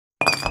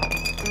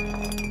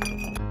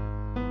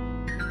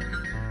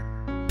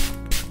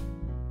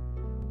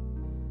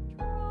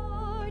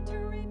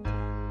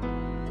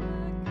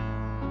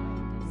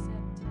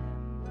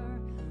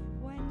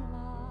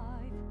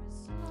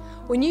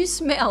When you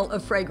smell a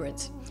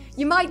fragrance,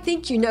 you might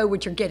think you know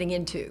what you're getting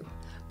into,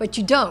 but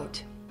you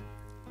don't.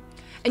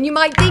 And you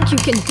might think you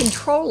can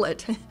control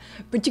it,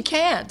 but you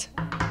can't.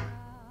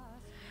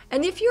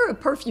 And if you're a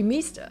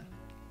perfumista,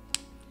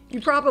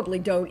 you probably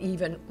don't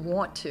even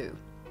want to.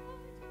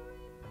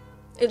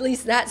 At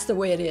least that's the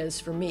way it is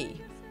for me.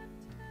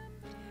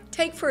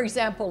 Take, for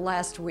example,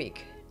 last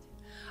week.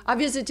 I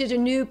visited a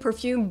new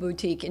perfume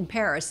boutique in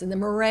Paris in the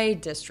Marais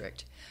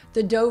district,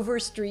 the Dover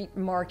Street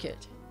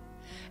Market.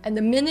 And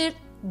the minute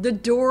the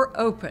door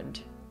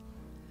opened,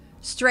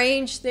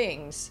 strange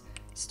things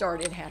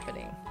started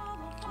happening.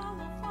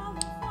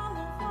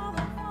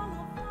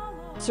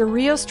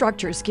 Surreal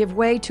structures give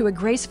way to a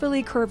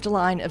gracefully curved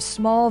line of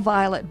small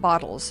violet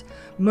bottles,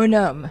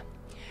 MONOM.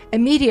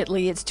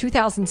 Immediately, it's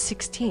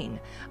 2016.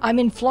 I'm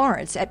in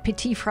Florence at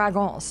Pitti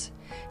Fragranze.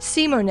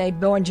 Simone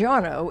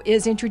Bongiorno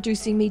is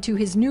introducing me to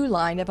his new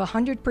line of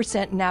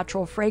 100%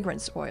 natural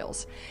fragrance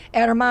oils,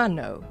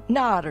 ERBA,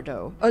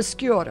 Nardo,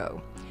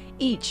 Oscuro,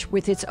 each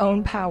with its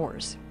own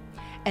powers.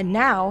 And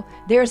now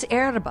there's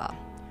ERBA.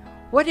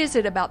 What is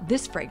it about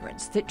this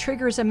fragrance that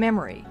triggers a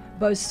memory,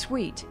 both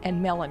sweet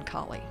and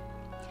melancholy?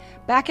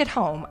 Back at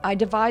home, I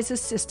devise a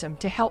system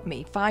to help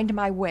me find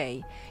my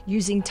way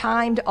using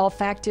timed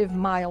olfactive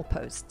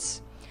mileposts,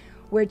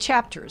 where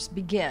chapters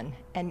begin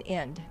and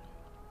end.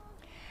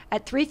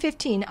 At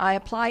 3:15, I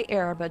apply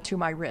ERBA to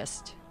my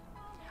wrist.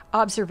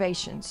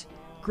 Observations: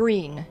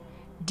 green,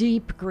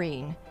 deep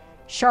green,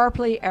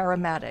 sharply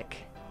aromatic,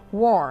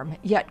 warm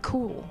yet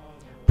cool,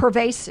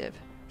 pervasive,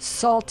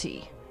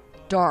 salty,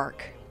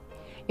 dark.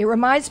 It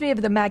reminds me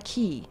of the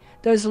maquis,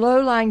 those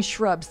low-lying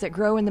shrubs that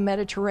grow in the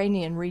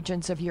Mediterranean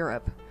regions of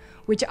Europe,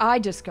 which I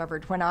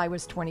discovered when I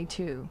was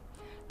 22,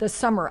 the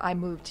summer I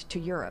moved to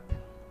Europe.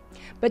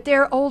 But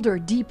they're older,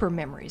 deeper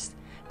memories,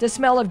 the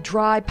smell of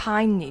dry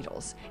pine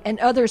needles and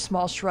other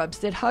small shrubs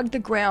that hug the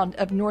ground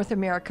of North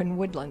American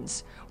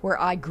woodlands where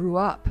I grew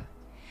up,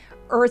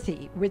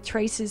 earthy with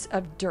traces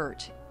of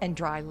dirt and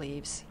dry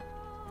leaves.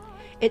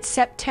 It's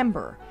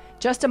September,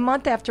 just a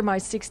month after my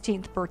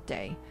 16th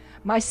birthday.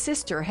 My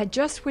sister had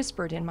just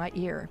whispered in my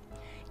ear,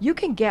 "You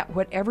can get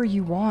whatever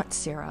you want,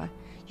 Sarah.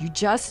 You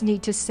just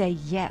need to say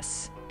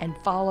yes and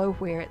follow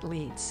where it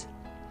leads."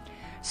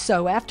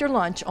 So after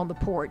lunch on the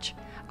porch,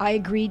 I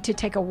agreed to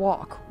take a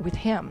walk with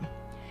him.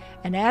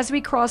 And as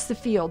we crossed the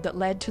field that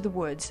led to the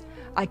woods,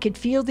 I could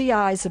feel the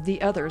eyes of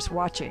the others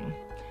watching.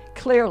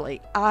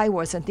 Clearly, I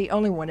wasn't the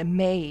only one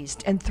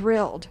amazed and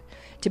thrilled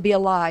to be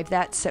alive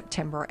that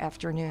September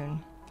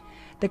afternoon.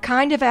 The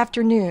kind of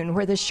afternoon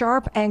where the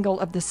sharp angle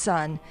of the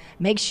sun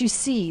makes you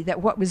see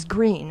that what was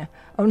green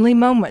only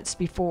moments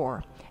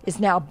before is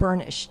now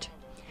burnished,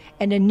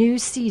 and a new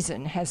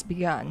season has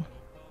begun.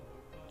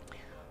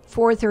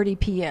 4:30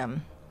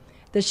 p.m.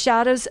 The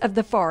shadows of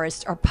the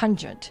forest are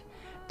pungent.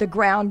 The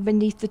ground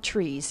beneath the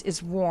trees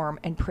is warm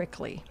and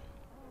prickly.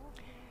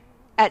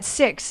 At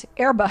 6,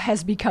 ERBA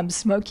has become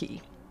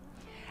smoky.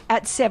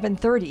 At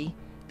 7:30,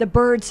 the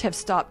birds have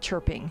stopped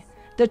chirping.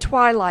 The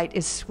twilight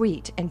is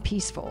sweet and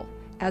peaceful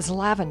as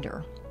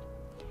lavender.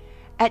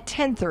 At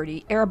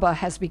 10:30, ERBA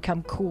has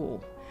become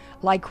cool,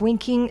 like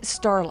winking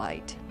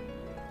starlight.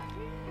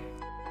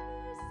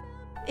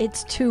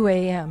 It's 2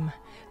 a.m.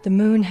 The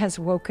moon has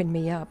woken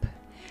me up.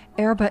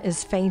 ERBA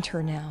is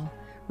fainter now,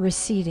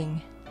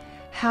 receding.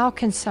 How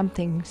can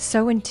something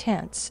so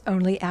intense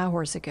only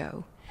hours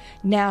ago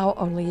now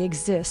only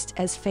exist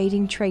as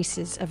fading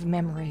traces of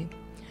memory?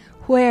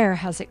 Where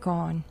has it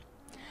gone?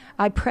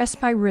 I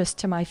press my wrist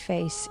to my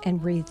face and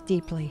breathe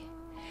deeply.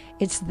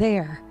 It's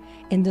there,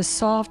 in the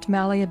soft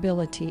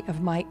malleability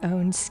of my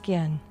own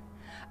skin,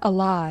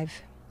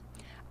 alive.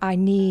 I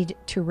need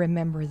to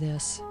remember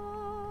this.